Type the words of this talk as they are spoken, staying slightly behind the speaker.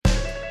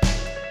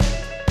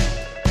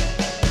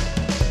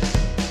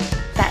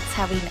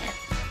how we met.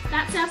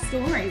 That's our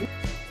story.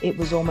 It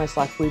was almost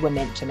like we were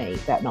meant to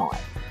meet that night.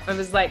 It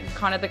was like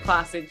kind of the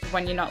classic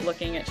when you're not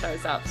looking, it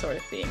shows up sort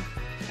of thing.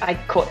 I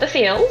caught the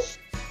feels.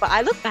 But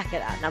I look back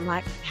at that and I'm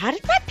like, how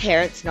did my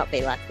parents not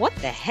be like, what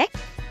the heck?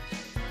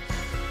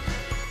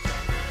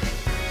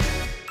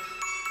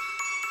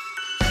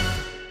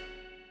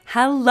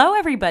 Hello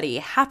everybody,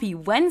 happy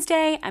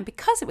Wednesday, and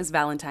because it was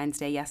Valentine's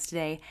Day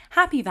yesterday,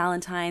 happy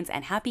Valentine's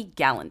and happy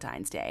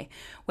Galentine's Day.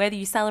 Whether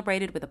you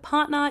celebrated with a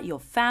partner,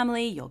 your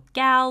family, your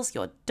gals,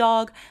 your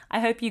dog, I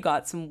hope you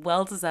got some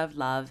well-deserved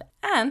love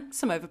and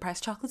some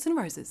overpriced chocolates and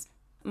roses.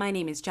 My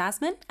name is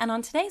Jasmine, and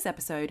on today's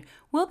episode,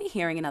 we'll be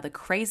hearing another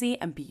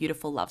crazy and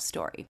beautiful love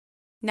story.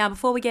 Now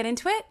before we get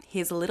into it,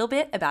 here's a little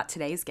bit about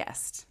today's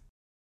guest.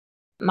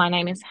 My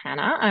name is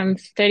Hannah. I'm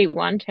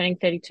 31, turning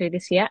 32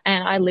 this year,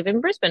 and I live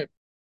in Brisbane.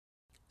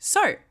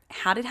 So,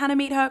 how did Hannah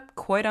meet her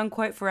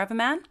quote-unquote forever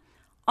man?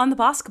 On the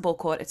basketball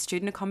court at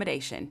student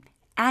accommodation.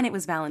 And it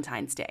was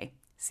Valentine's Day.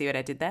 See what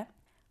I did there?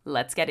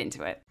 Let's get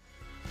into it.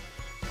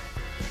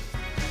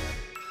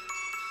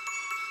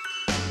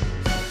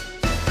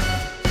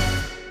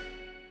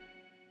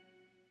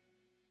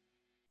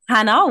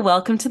 Hannah,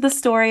 welcome to the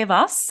Story of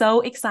Us.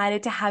 So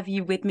excited to have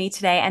you with me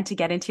today and to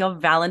get into your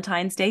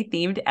Valentine's Day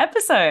themed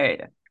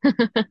episode.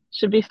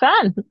 Should be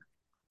fun.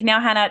 Now,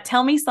 Hannah,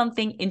 tell me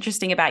something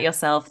interesting about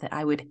yourself that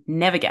I would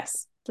never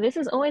guess. So this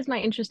is always my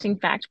interesting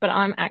fact, but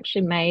I'm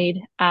actually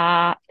made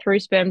through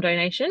sperm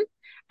donation,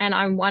 and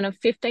I'm one of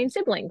 15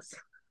 siblings.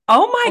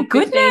 Oh my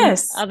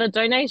goodness! Other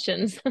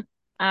donations.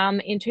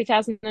 In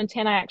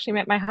 2010, I actually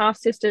met my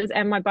half-sisters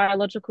and my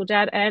biological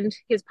dad and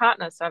his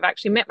partner. So I've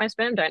actually met my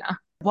sperm donor.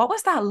 What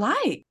was that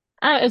like?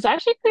 It was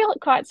actually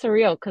quite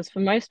surreal because for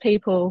most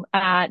people,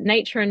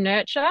 nature and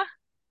nurture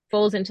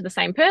falls into the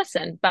same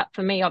person. But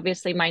for me,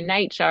 obviously, my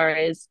nature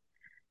is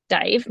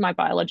Dave, my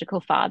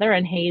biological father,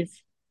 and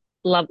he's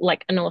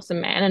like an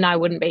awesome man, and I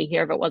wouldn't be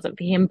here if it wasn't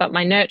for him. But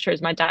my nurture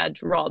is my dad,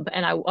 Rob,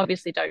 and I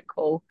obviously don't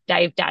call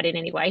Dave dad in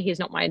any way. He's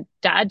not my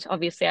dad.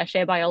 Obviously, I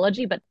share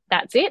biology, but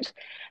that's it.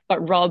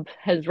 But Rob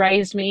has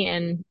raised me,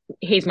 and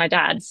he's my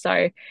dad. So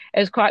it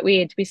was quite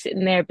weird to be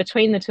sitting there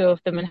between the two of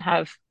them and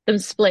have them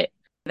split.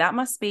 That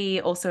must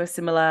be also a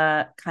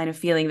similar kind of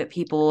feeling that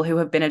people who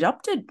have been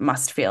adopted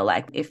must feel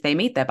like if they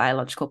meet their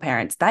biological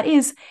parents. That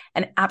is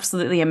an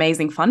absolutely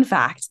amazing fun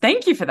fact.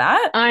 Thank you for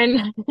that.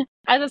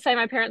 As I say,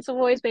 my parents have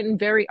always been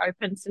very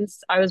open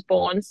since I was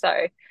born.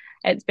 So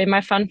it's been my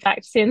fun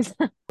fact since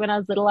when I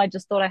was little. I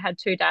just thought I had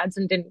two dads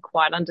and didn't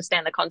quite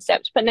understand the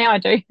concept, but now I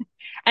do.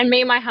 And me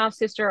and my half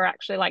sister are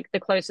actually like the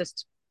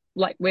closest,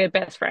 like we're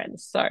best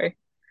friends. So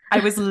I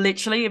was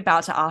literally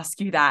about to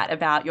ask you that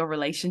about your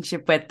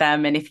relationship with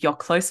them and if you're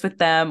close with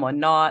them or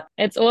not.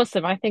 It's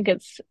awesome. I think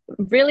it's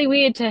really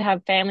weird to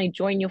have family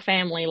join your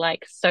family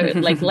like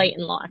late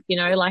in life, you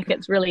know, like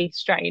it's really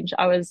strange.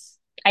 I was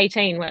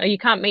 18. Well, you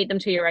can't meet them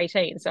till you're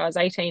 18. So I was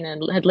 18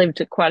 and had lived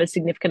quite a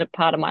significant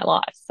part of my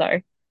life. So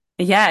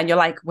yeah, and you're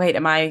like, wait,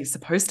 am I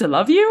supposed to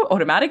love you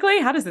automatically?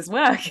 How does this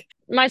work?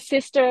 My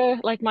sister,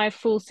 like my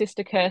full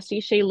sister Kirsty,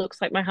 she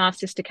looks like my half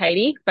sister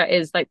Katie, but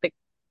is like the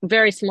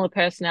very similar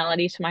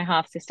personality to my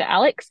half sister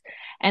Alex.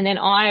 And then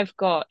I've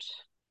got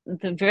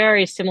the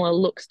very similar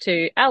looks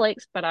to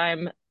Alex, but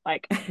I'm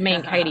like, me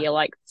and Katie are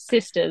like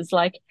sisters.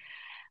 Like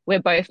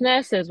we're both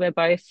nurses. We're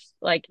both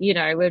like, you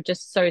know, we're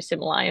just so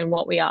similar in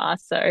what we are.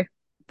 So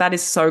that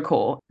is so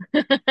cool.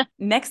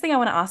 Next thing I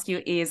want to ask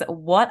you is,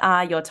 what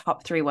are your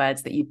top 3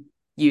 words that you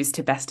use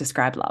to best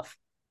describe love?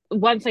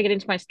 Once I get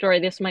into my story,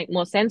 this will make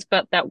more sense,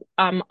 but that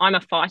I'm a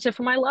fighter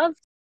for my love.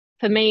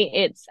 For me,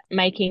 it's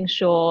making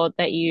sure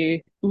that you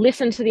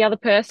listen to the other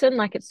person.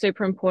 Like it's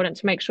super important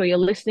to make sure you're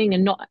listening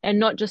and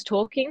not just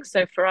talking.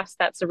 So for us,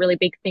 that's a really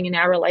big thing in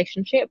our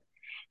relationship.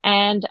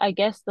 And I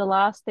guess the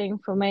last thing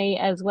for me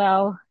as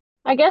well,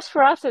 I guess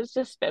for us, it's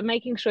just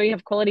making sure you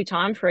have quality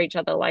time for each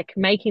other, like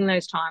making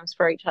those times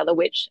for each other,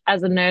 which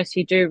as a nurse,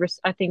 you do,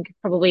 I think,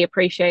 probably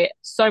appreciate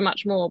so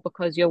much more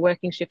because you're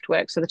working shift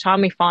work. So the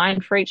time we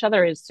find for each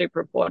other is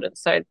super important.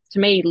 So to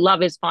me,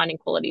 love is finding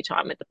quality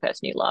time with the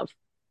person you love.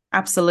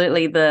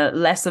 Absolutely. The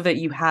less of it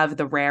you have,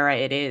 the rarer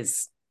it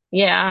is.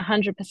 Yeah,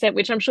 100%,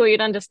 which I'm sure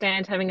you'd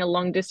understand having a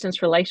long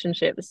distance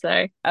relationship.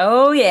 So,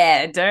 oh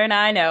yeah, don't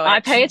I know it? I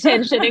pay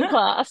attention in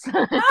class.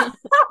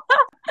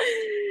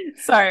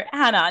 So,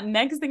 Hannah,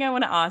 next thing I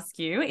want to ask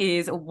you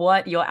is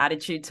what your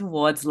attitude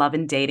towards love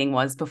and dating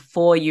was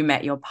before you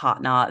met your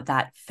partner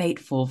that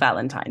fateful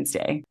Valentine's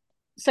Day.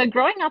 So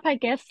growing up, I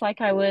guess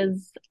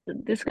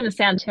this is going to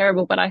sound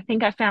terrible, but I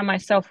think I found my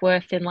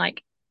self-worth in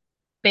like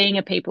being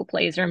a people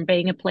pleaser and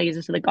being a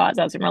pleaser to the guys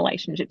I was in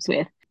relationships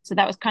with. So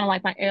that was kind of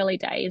like my early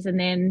days. And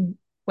then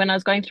when I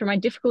was going through my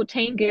difficult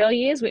teen girl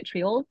years, which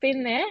we all have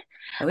been there.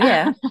 Oh,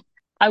 yeah.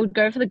 I would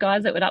go for the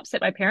guys that would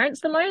upset my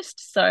parents the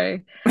most. So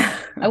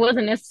I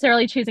wasn't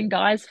necessarily choosing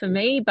guys for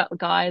me, but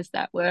guys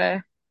that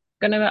were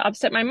going to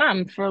upset my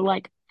mum.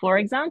 For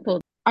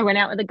example, I went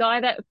out with a guy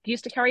that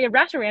used to carry a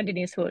rat around in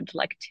his hood.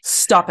 Like,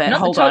 stop it.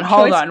 Hold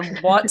on.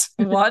 What?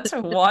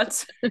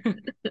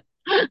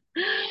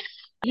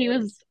 He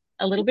was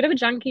a little bit of a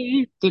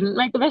junkie, didn't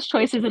make the best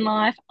choices in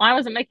life. I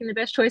wasn't making the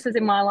best choices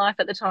in my life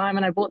at the time.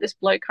 And I brought this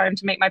bloke home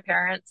to meet my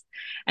parents.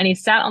 And he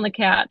sat on the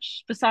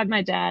couch beside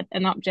my dad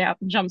and up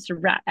jumps a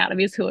rat out of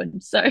his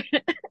hood. So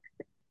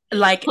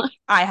like,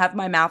 I have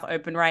my mouth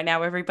open right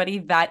now, everybody.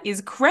 That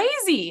is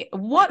crazy.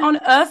 What on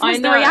earth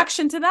was the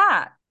reaction to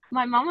that?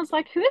 My mum was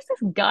like, who is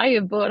this guy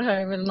you brought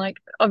home? And like,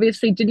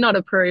 obviously did not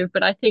approve.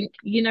 But I think,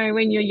 you know,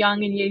 when you're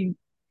young and you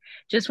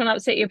just want to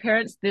upset your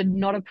parents, the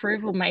not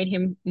approval made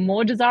him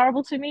more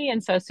desirable to me.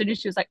 And so as soon as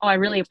she was like, oh, I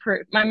really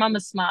approve. My mum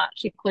was smart.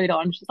 She clued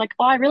on. She's like,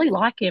 oh, I really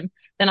like him.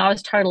 Then I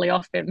was totally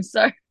off him.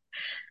 So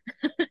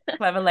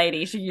clever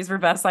lady. She used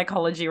reverse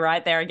psychology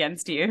right there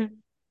against you.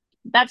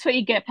 That's what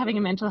you get for having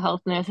a mental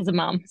health nurse as a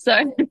mum.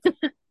 So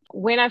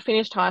when I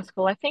finished high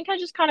school, I think I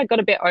just kind of got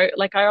a bit,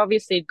 like I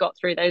obviously got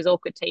through those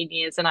awkward teen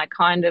years and I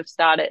kind of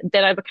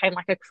then I became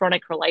like a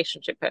chronic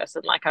relationship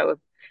person. Like I would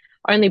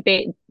only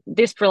be,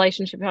 this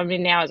relationship I'm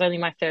in now is only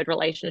my third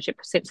relationship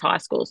since high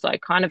school. So I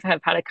kind of have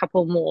had a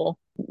couple more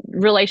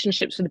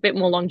relationships with a bit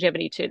more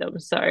longevity to them.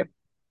 So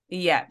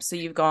yeah, so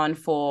you've gone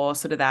for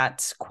sort of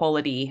that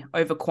quality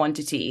over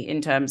quantity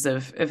in terms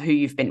of who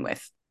you've been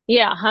with.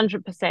 Yeah,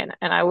 100%.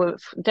 And I would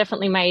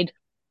definitely made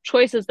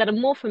choices that are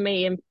more for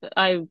me, and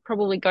I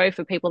probably go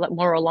for people that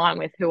more align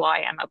with who I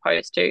am,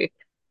 opposed to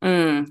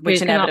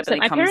which inevitably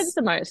my parents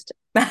the most.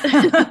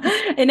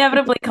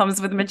 Inevitably comes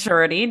with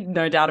maturity,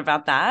 no doubt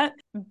about that.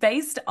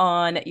 Based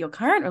on your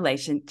current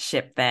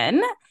relationship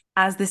then,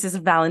 as this is a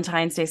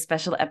Valentine's Day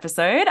special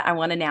episode, I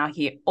want to now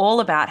hear all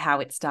about how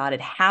it started,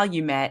 how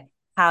you met,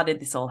 how did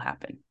this all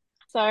happen?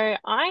 So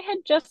I had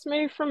just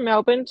moved from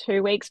Melbourne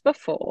 2 weeks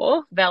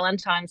before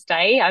Valentine's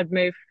Day. I'd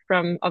moved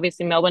from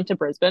obviously Melbourne to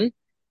Brisbane.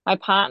 My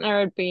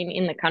partner had been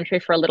in the country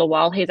for a little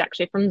while. He's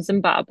actually from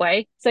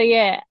Zimbabwe. So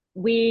yeah,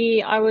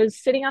 I was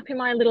sitting up in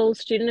my little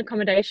student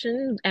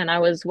accommodation and I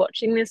was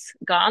watching this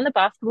guy on the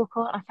basketball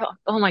court. I thought,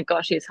 oh my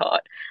gosh, he's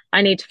hot.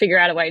 I need to figure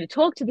out a way to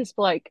talk to this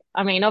bloke.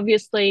 I mean,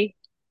 obviously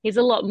he's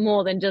a lot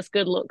more than just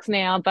good looks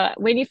now, but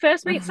when you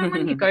first meet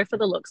someone, you go for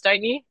the looks,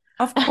 don't you?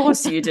 Of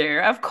course you do.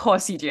 Of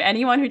course you do.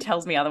 Anyone who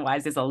tells me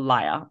otherwise is a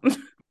liar.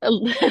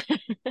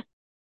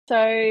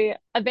 So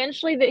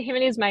eventually him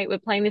and his mate were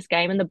playing this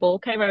game and the ball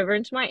came over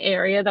into my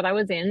area that I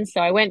was in.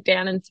 So I went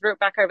down and threw it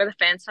back over the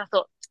fence. And I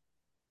thought,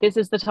 this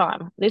is the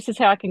time. This is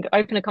how I can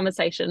open a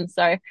conversation.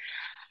 So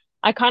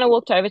I kind of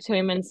walked over to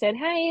him and said,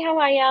 hey, how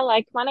are you?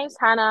 Like, my name's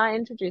Hannah. I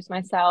introduced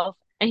myself.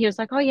 And he was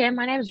like, oh, yeah,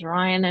 my name's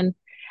Ryan. And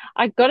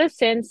I got a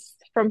sense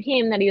from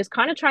him that he was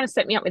kind of trying to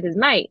set me up with his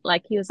mate.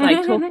 Like, he was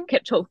like,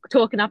 kept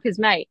talking up his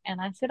mate. And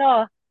I said,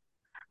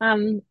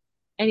 and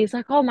he's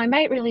like, oh, my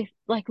mate really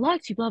like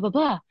likes you, blah, blah,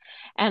 blah.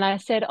 And I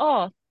said,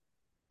 oh,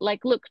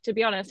 like, look, to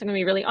be honest, I'm going to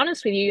be really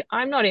honest with you.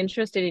 I'm not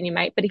interested in your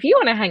mate, but if you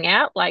want to hang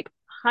out, like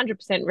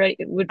 100% ready,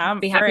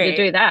 be happy to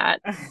do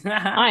that.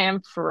 I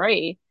am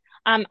free.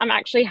 I'm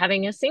actually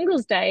having a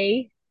singles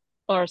day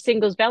or a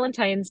singles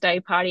Valentine's Day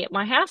party at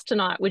my house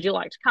tonight. Would you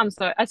like to come?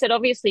 So I said,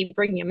 obviously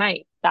bring your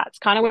mate. That's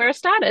kind of where it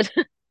started.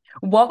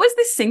 What was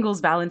this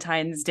singles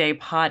Valentine's Day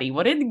party?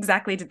 What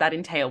exactly did that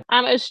entail?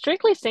 It was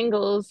strictly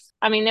singles.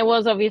 I mean, there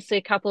was obviously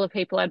a couple of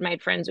people I'd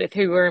made friends with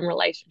who were in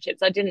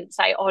relationships. I didn't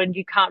say, oh,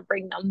 you can't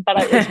bring them, but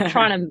I was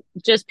trying to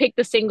just pick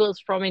the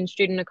singles from in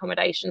student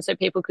accommodation so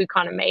people could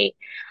kind of meet.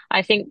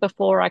 I think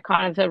before I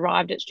kind of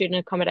arrived at student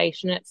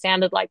accommodation, it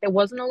sounded like there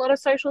wasn't a lot of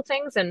social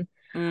things. And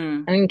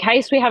in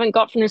case we haven't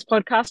got from this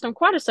podcast, I'm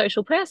quite a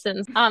social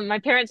person. My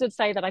parents would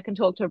say that I can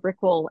talk to a brick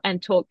wall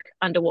and talk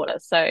underwater.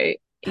 So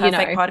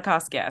perfect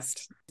podcast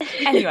guest.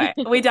 Anyway,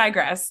 we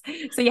digress.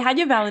 So you had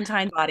your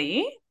Valentine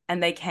party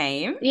and they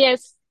came.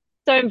 Yes.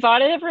 So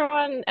invited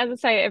everyone, as I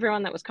say,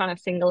 everyone that was kind of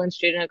single in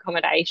student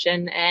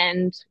accommodation.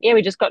 And yeah,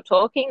 we just got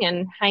talking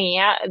and hanging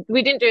out.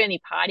 We didn't do any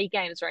party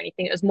games or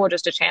anything. It was more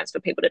just a chance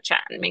for people to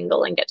chat and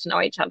mingle and get to know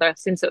each other,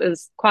 since it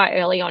was quite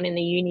early on in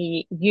the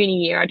uni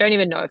year. I don't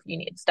even know if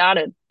uni had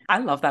started. I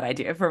love that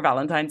idea for a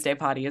Valentine's Day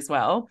party as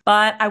well.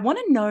 But I want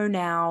to know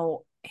now,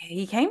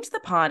 he came to the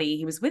party,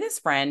 he was with his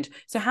friend.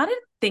 So how did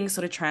things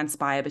sort of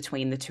transpire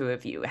between the two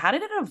of you? How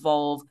did it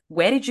evolve?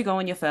 Where did you go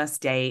on your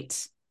first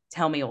date?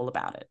 Tell me all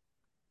about it.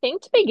 I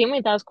think to begin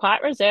with, I was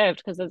quite reserved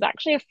because there's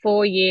actually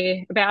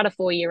about a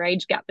 4-year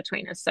age gap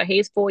between us. So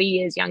he's 4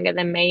 years younger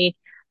than me.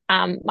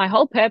 My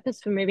whole purpose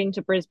for moving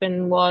to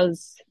Brisbane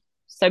was,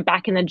 so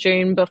back in the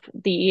June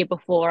the year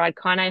before, I'd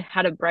kind of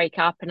had a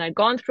breakup and I'd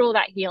gone through all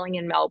that healing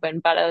in Melbourne,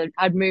 but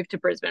I'd moved to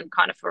Brisbane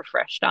kind of for a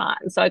fresh start.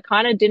 And so I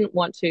kind of didn't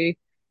want to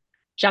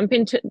jump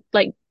into,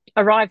 like,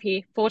 arrive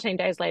here 14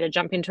 days later,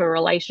 jump into a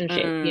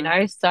relationship,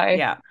 So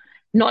yeah.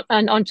 Not,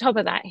 and on top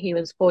of that, he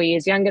was 4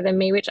 years younger than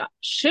me, which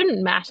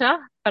shouldn't matter,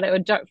 but it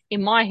would,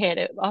 in my head,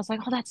 I was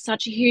like, oh, that's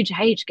such a huge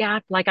age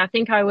gap. Like, I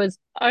think I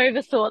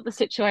overthought the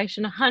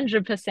situation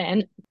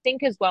 100%. I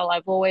think as well,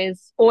 I've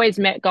always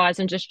met guys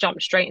and just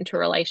jumped straight into a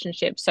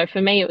relationship. So for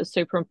me, it was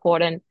super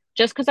important,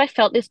 just because I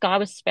felt this guy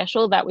was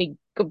special, that we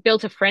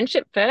built a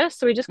friendship first.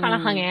 So we just kind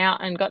of hung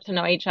out and got to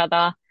know each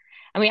other.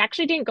 And we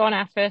actually didn't go on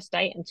our first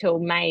date until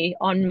May,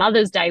 on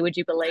Mother's Day, would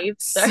you believe?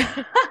 So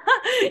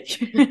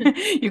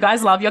you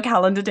guys love your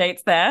calendar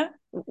dates there.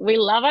 we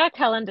love our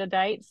calendar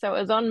dates. So it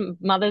was on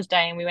Mother's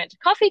Day and we went to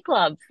coffee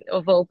club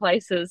of all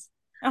places.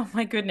 Oh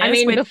my I goodness.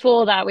 mean,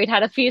 before that, we'd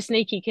had a few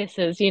sneaky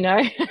kisses, you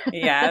know.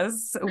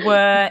 Yes.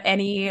 Were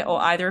any or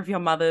either of your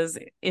mothers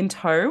in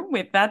tow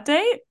with that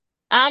date?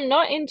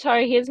 Not in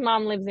tow. His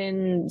mum lives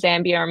in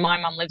Zambia and my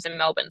mum lives in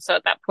Melbourne. So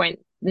at that point,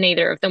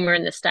 neither of them were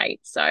in the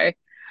States. So,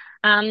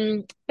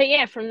 but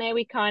yeah, from there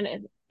we kind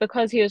of,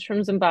 because he was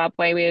from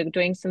Zimbabwe, we were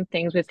doing some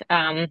things with,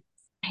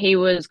 he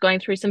was going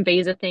through some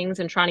visa things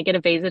and trying to get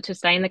a visa to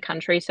stay in the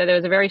country. So there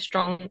was a very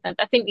strong,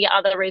 I think the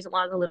other reason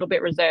why I was a little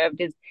bit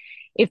reserved is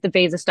if the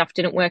visa stuff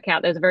didn't work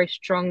out, there's a very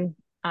strong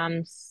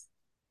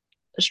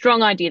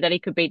idea that he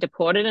could be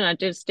deported. And I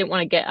just didn't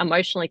want to get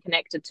emotionally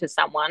connected to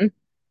someone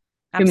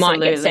who might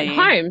get sent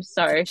home.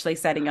 So actually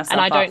setting yourself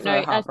and I up don't for know,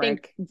 a I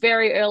heartbreak. think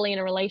very early in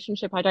a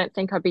relationship, I don't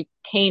think I'd be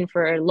keen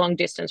for a long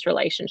distance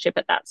relationship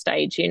at that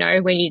stage. You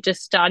know, when you're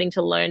just starting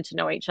to learn to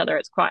know each other,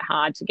 it's quite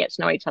hard to get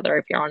to know each other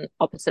if you're on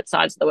opposite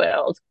sides of the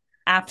world.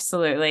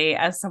 Absolutely.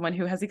 As someone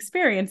who has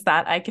experienced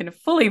that, I can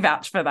fully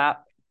vouch for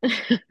that.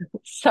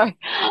 So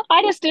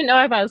I just didn't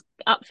know if I was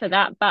up for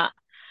that, but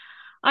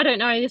I don't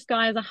know. This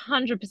guy is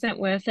 100%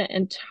 worth it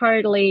and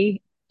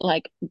totally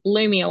like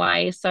blew me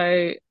away.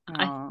 So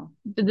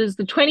there's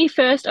the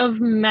 21st of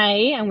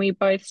May, and we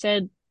both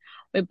said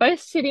we're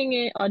both sitting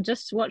in, or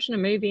just watching a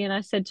movie, and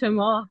I said to him,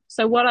 "Oh,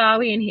 so what are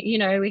we?" And he, you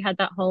know, we had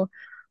that whole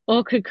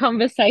awkward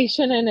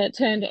conversation, and it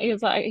turned.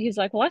 He's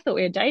like, "Well, I thought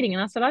we were dating,"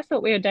 and I said, "I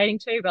thought we were dating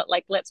too, but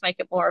like, let's make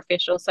it more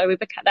official." So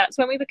that's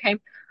when we became.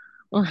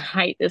 Well, I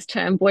hate this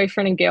term,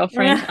 boyfriend and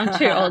girlfriend. I'm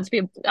too old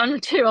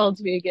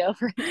to be a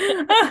girlfriend.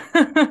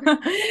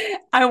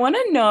 I want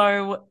to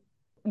know,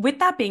 with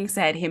that being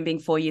said, him being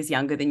 4 years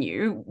younger than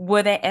you,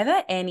 were there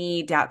ever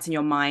any doubts in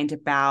your mind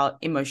about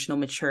emotional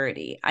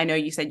maturity? I know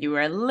you said you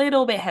were a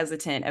little bit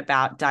hesitant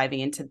about diving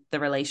into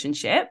the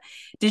relationship.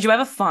 Did you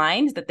ever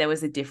find that there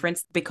was a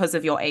difference because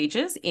of your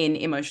ages in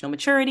emotional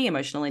maturity,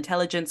 emotional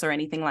intelligence, or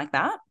anything like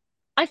that?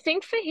 I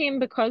think for him,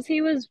 because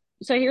he was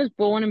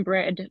born and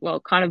bred, well,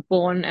 kind of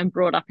born and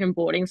brought up in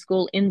boarding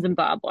school in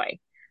Zimbabwe,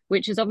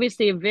 which is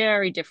obviously a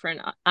very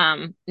different,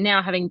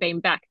 now having been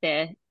back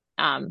there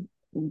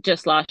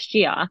just last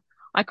year,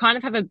 I kind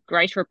of have a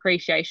greater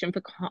appreciation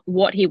for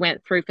what he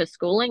went through for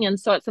schooling. And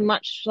so it's a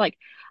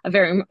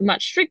very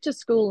much stricter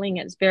schooling.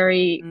 It's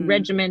very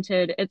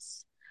regimented.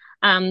 It's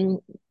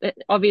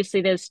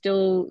obviously there's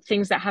still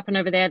things that happen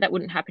over there that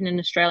wouldn't happen in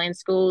Australian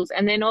schools.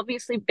 And then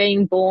obviously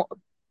being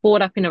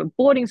brought up in a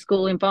boarding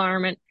school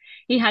environment,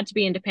 he had to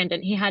be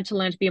independent. He had to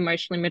learn to be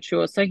emotionally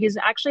mature. So he's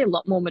actually a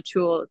lot more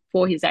mature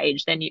for his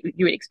age than you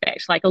would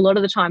expect. Like a lot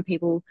of the time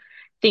people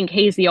think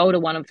he's the older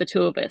one of the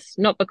two of us,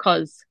 not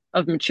because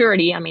of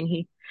maturity. I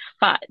mean,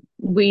 that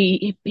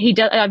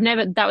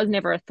was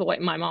never a thought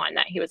in my mind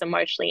that he was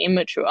emotionally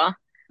immature.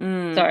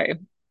 So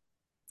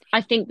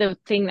I think the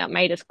thing that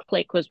made us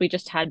click was we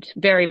just had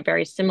very,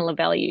 very similar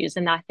values.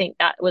 And I think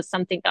that was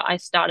something that I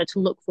started to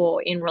look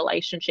for in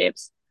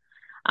relationships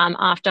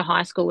after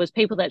high school, was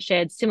people that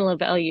shared similar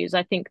values.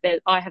 I think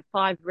that I have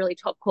 5 really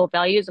top core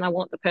values and I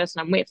want the person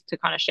I'm with to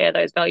kind of share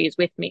those values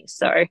with me.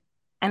 So,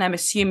 and I'm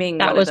assuming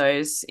one of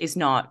those is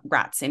not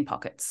rats in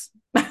pockets.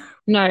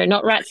 No,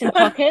 not rats in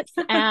pockets.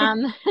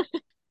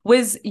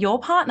 Was your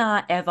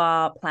partner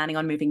ever planning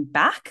on moving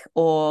back,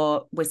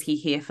 or was he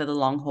here for the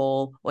long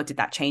haul, or did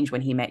that change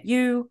when he met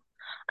you?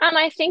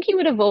 I think he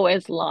would have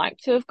always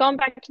liked to have gone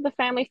back to the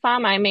family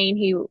farm. I mean,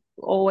 he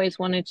always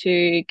wanted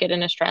to get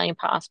an Australian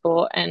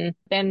passport. And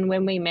then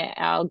when we met,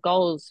 our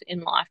goals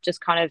in life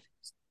just kind of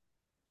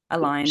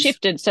aligned,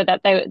 shifted so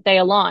that they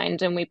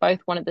aligned and we both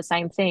wanted the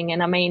same thing.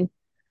 And I mean,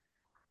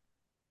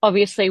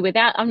 obviously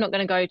I'm not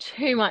going to go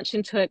too much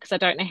into it because I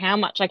don't know how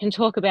much I can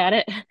talk about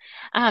it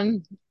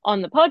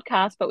on the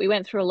podcast, but we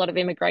went through a lot of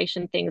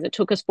immigration things. It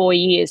took us 4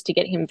 years to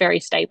get him very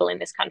stable in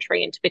this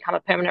country and to become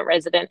a permanent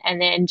resident. And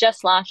then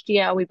just last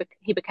year,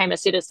 he became a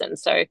citizen.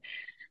 So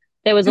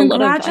there was a lot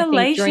of, I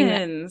think,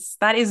 congratulations.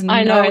 That is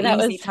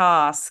no easy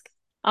task.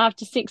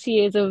 After 6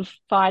 years of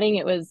fighting,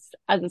 it was,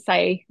 as I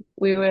say,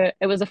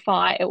 it was a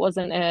fight. It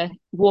wasn't a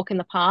walk in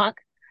the park.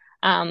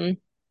 And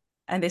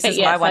this is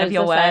why one of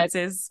your words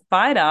is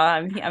fighter.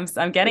 I'm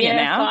getting it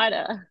now.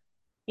 Fighter.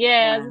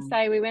 Yeah, wow. As I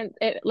say,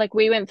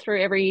 we went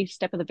through every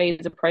step of the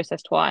visa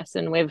process twice,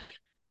 and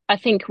I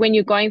think when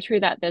you're going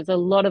through that, there's a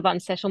lot of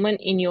unsettlement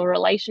in your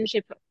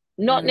relationship.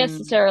 Not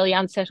necessarily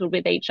unsettled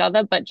with each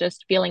other, but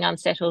just feeling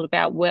unsettled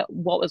about what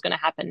was going to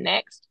happen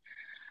next.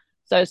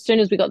 So as soon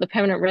as we got the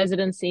permanent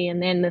residency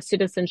and then the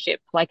citizenship,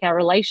 like our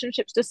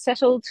relationships just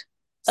settled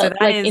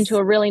into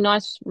a really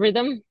nice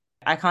rhythm.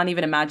 I can't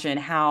even imagine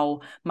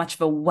how much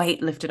of a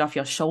weight lifted off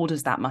your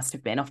shoulders that must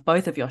have been, off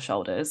both of your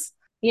shoulders.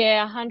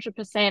 Yeah,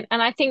 100%.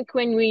 And I think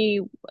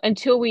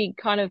until we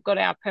kind of got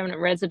our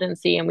permanent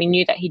residency and we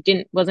knew that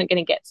he wasn't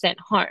going to get sent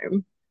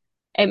home,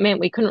 it meant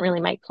we couldn't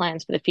really make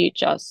plans for the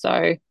future.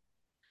 So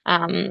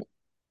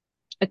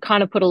it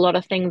kind of put a lot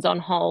of things on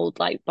hold,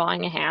 like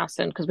buying a house.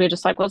 And because we were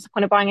just like, what's the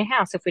point of buying a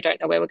house if we don't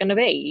know where we're going to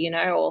be, you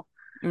know,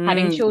 or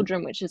having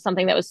children, which is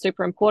something that was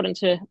super important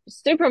to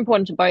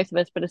both of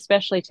us, but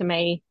especially to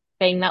me.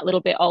 being that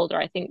little bit older,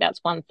 I think that's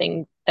one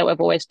thing that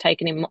we've always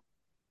taken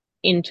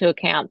into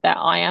account, that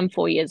I am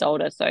 4 years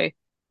older. So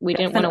we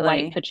didn't want to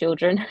wait for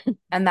children.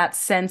 And that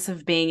sense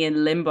of being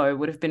in limbo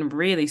would have been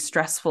really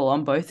stressful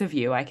on both of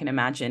you, I can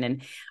imagine.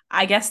 And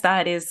I guess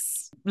that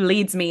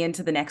leads me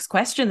into the next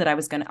question that I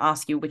was going to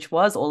ask you, which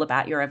was all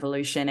about your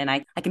evolution. And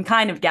I can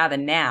kind of gather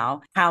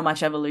now how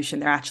much evolution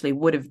there actually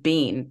would have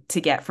been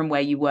to get from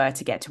where you were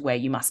to get to where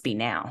you must be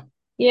now.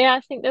 Yeah,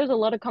 I think there was a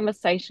lot of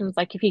conversations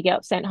like, if you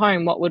get sent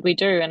home, what would we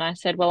do? And I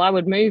said, well, I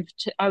would move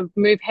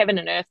heaven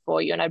and earth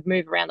for you, and I'd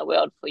move around the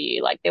world for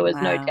you. Like, there was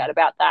no doubt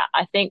about that.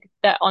 I think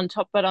that on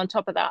top of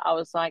that, I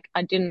was like,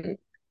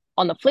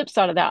 on the flip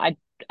side of that,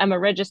 I'm a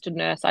registered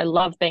nurse. I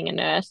love being a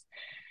nurse.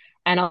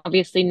 And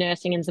obviously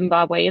nursing in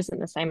Zimbabwe isn't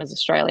the same as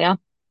Australia.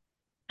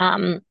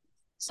 So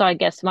I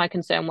guess my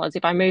concern was,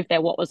 if I moved there,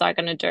 what was I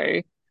going to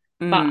do?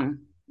 But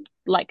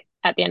like,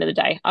 at the end of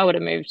the day, I would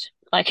have moved.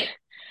 Like,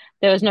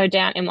 there was no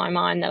doubt in my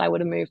mind that I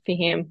would have moved for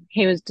him.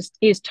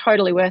 He's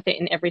totally worth it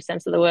in every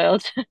sense of the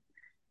word.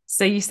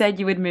 So you said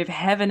you would move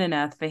heaven and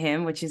earth for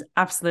him, which is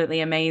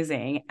absolutely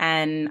amazing.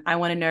 And I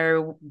want to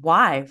know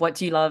why. What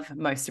do you love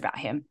most about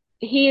him?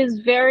 He is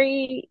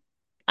very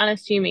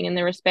unassuming in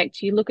the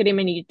respect. You look at him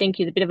and you think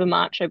he's a bit of a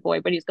macho boy,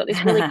 but he's got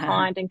this really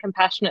kind and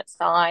compassionate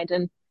side.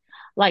 And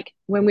like,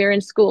 when we were in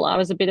school, I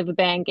was a bit of a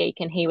band geek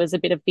and he was a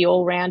bit of the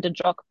all-rounder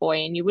jock boy.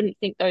 And you wouldn't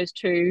think those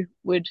two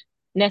would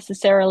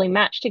necessarily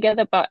match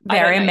together, but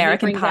very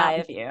American Pie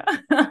of you.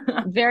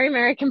 Very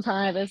American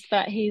Pie of us,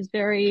 but he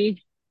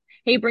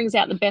brings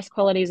out the best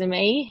qualities of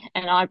me,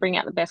 and I bring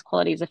out the best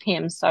qualities of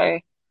him. So,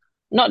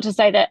 not to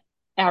say that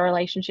our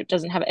relationship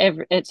doesn't have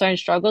its own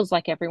struggles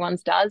like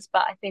everyone's does,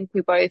 but I think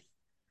we both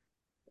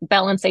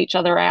balance each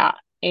other out.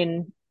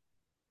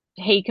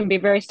 He can be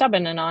very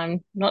stubborn and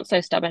I'm not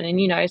so stubborn,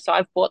 and so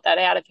I've brought that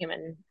out of him,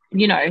 and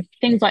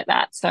things like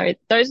that. So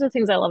those are the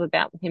things I love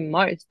about him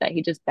most, that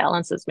he just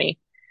balances me.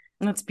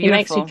 That's beautiful. He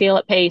makes you feel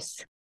at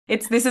peace.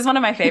 This is one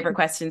of my favorite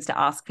questions to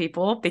ask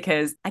people,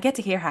 because I get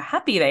to hear how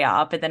happy they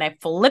are, but then I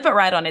flip it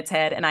right on its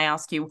head and I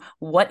ask you,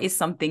 what is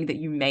something that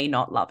you may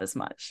not love as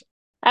much?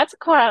 That's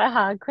quite a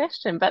hard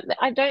question, but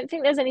I don't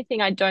think there's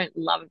anything I don't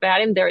love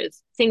about him. There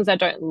is things I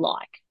don't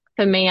like.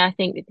 For me, I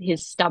think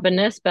his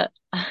stubbornness, but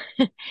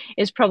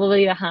is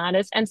probably the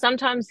hardest. And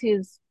sometimes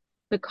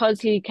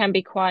because he can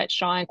be quite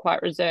shy and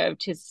quite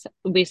reserved,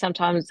 we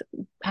sometimes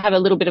have a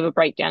little bit of a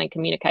breakdown in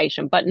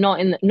communication, but not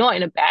in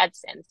a bad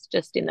sense,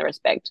 just in the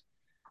respect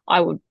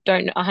don't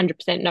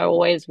 100% know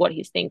always what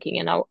he's thinking,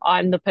 and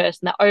I'm the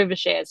person that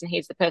overshares and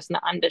he's the person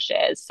that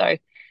undershares. So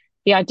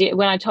the idea,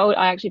 when I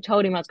actually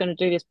told him I was going to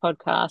do this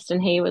podcast,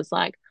 and he was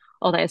like,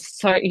 "Oh,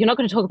 you're not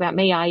going to talk about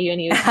me, are you?"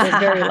 And he was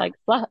very like,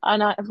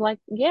 and I was like,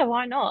 "Yeah,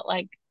 why not?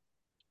 Like,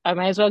 I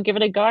may as well give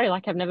it a go.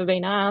 Like, I've never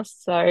been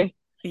asked." So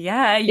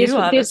yeah, you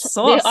are the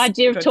source. The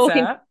idea of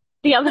talking,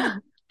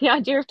 the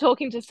idea of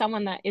talking to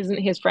someone that isn't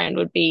his friend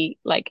would be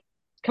like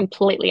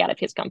completely out of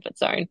his comfort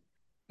zone.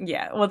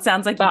 Yeah, well, it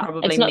sounds like you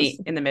probably meet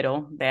in the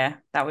middle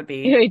there. That would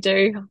be. We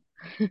do.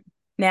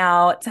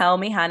 Now, tell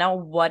me, Hannah,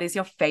 what is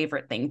your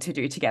favorite thing to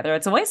do together?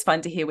 It's always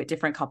fun to hear what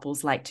different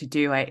couples like to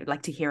do. I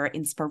like to hear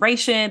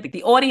inspiration.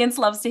 The audience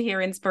loves to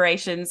hear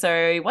inspiration.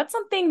 So what's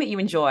something that you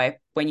enjoy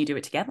when you do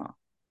it together?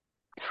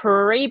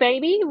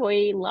 Pre-baby,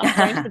 we love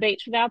going to the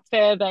beach with our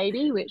fur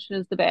baby, which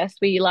is the best.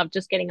 We love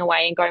just getting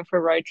away and going for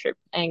a road trip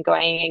and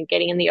going and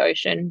getting in the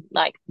ocean.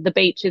 Like, the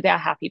beach is our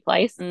happy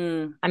place.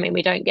 I mean,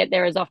 we don't get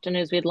there as often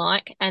as we'd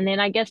like. And then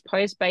I guess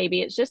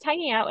post-baby, it's just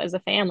hanging out as a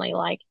family.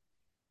 Like,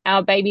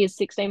 our baby is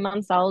 16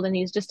 months old and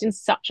he's just in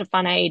such a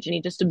fun age and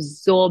he just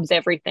absorbs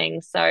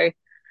everything. So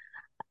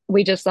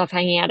we just love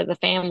hanging out as a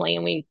family,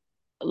 and we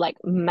like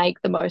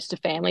make the most of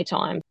family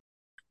time.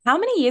 How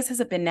many years has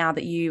it been now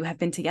that you have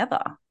been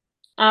together?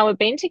 We've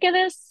been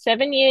together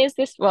 7 years.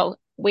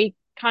 We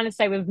kind of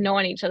say we've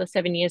known each other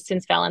 7 years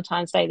since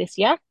Valentine's Day this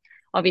year.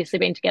 Obviously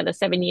been together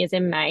 7 years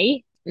in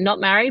May. Not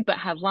married, but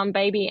have one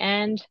baby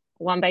and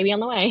one baby on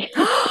the way.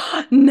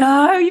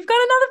 No, you've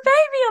got another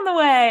baby on the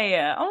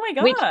way. Oh my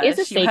gosh. Which is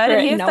a secret. You heard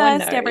it here no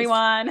first, one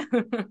everyone.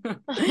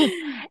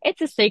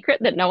 It's a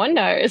secret that no one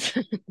knows.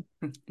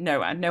 No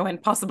one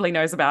possibly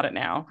knows about it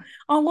now.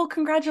 Oh, well,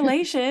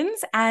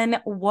 congratulations. And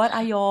what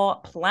are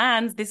your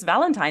plans this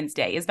Valentine's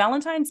Day? Is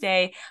Valentine's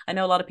Day, I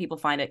know a lot of people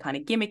find it kind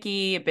of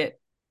gimmicky, a bit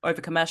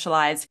over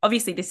commercialized.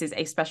 Obviously, this is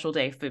a special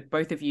day for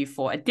both of you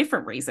for a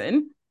different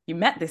reason. You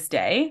met this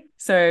day.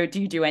 So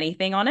do you do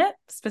anything on it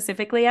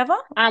specifically ever?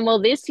 Well,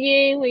 this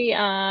year we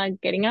are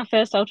getting our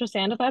first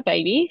ultrasound of our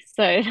baby.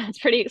 So that's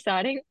pretty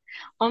exciting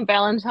on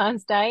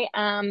Valentine's Day.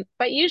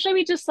 But usually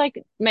we just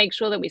like make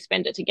sure that we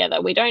spend it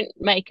together. We don't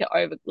make it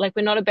over, like,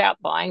 we're not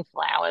about buying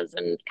flowers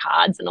and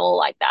cards and all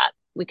like that.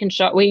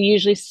 We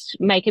usually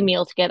make a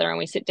meal together and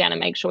we sit down and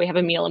make sure we have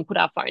a meal and put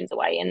our phones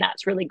away. And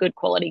that's really good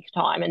quality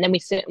time. And then we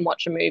sit and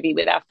watch a movie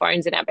with our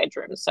phones in our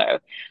bedroom. So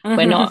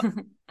we're not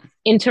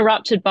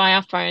interrupted by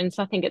our phones.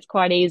 I think it's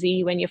quite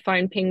easy when your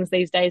phone pings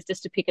these days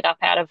just to pick it up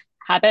out of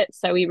habit.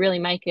 So we really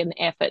make an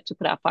effort to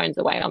put our phones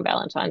away on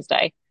Valentine's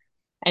Day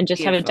and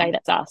just have a day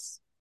that's us.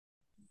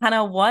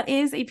 Hannah, what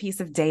is a piece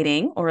of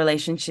dating or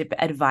relationship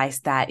advice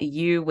that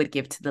you would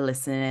give to the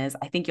listeners?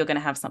 I think you're going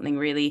to have something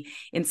really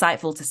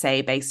insightful to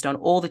say based on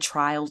all the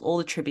trials, all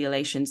the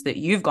tribulations that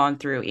you've gone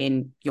through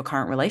in your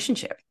current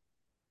relationship.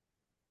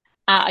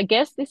 I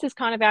guess this is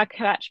kind of our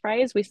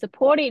catchphrase. We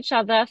support each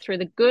other through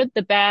the good,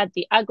 the bad,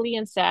 the ugly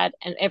and sad,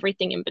 and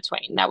everything in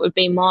between. That would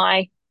be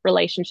my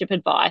relationship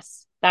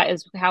advice. That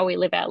is how we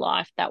live our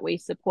life, that we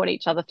support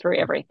each other through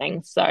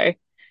everything. So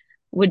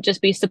would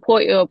just be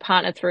support your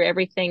partner through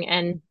everything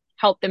and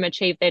help them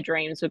achieve their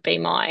dreams would be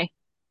my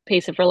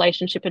piece of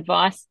relationship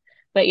advice.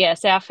 But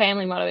yes, our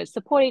family motto is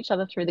support each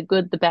other through the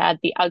good, the bad,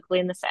 the ugly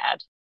and the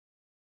sad.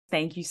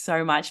 Thank you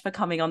so much for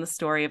coming on The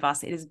Story of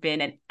Us. It has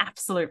been an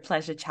absolute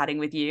pleasure chatting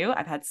with you.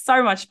 I've had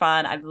so much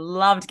fun. I've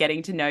loved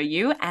getting to know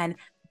you, and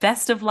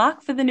best of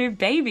luck for the new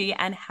baby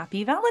and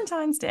happy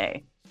Valentine's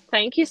Day.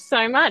 Thank you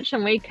so much.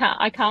 And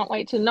I can't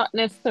wait to not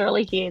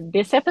necessarily hear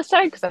this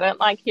episode because I don't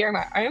like hearing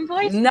my own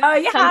voice. No,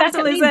 you have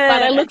to listen.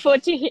 But I look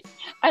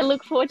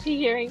forward to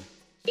hearing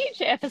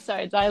future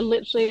episodes. I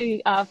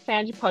literally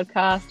found your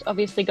podcast,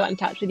 obviously got in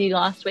touch with you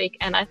last week,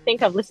 and I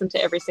think I've listened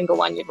to every single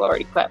one you've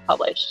already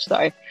published.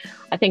 So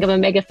I think I'm a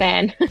mega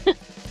fan.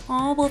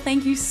 Oh, well,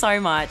 thank you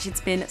so much.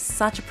 It's been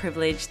such a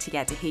privilege to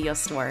get to hear your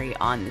story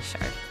on the show.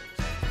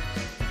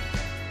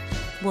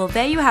 Well,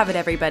 there you have it,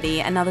 everybody.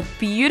 Another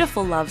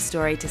beautiful love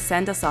story to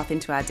send us off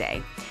into our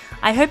day.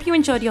 I hope you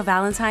enjoyed your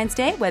Valentine's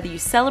Day, whether you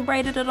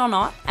celebrated it or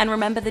not, and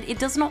remember that it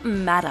does not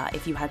matter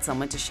if you had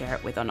someone to share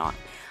it with or not.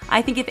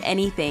 I think if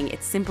anything,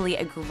 it's simply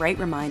a great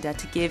reminder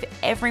to give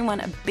everyone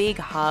a big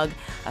hug,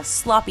 a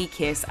sloppy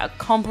kiss, a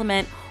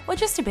compliment, or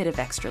just a bit of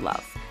extra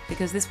love,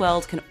 because this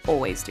world can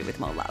always do with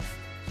more love.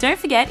 Don't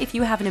forget, if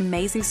you have an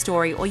amazing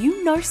story or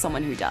you know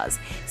someone who does,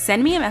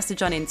 send me a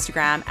message on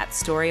Instagram at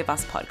Story of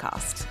Us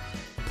Podcast.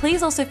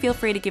 Please also feel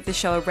free to give the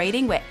show a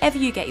rating wherever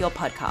you get your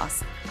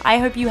podcasts. I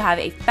hope you have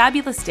a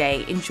fabulous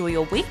day, enjoy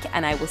your week,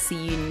 and I will see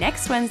you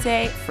next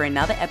Wednesday for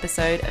another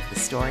episode of The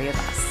Story of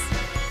Us.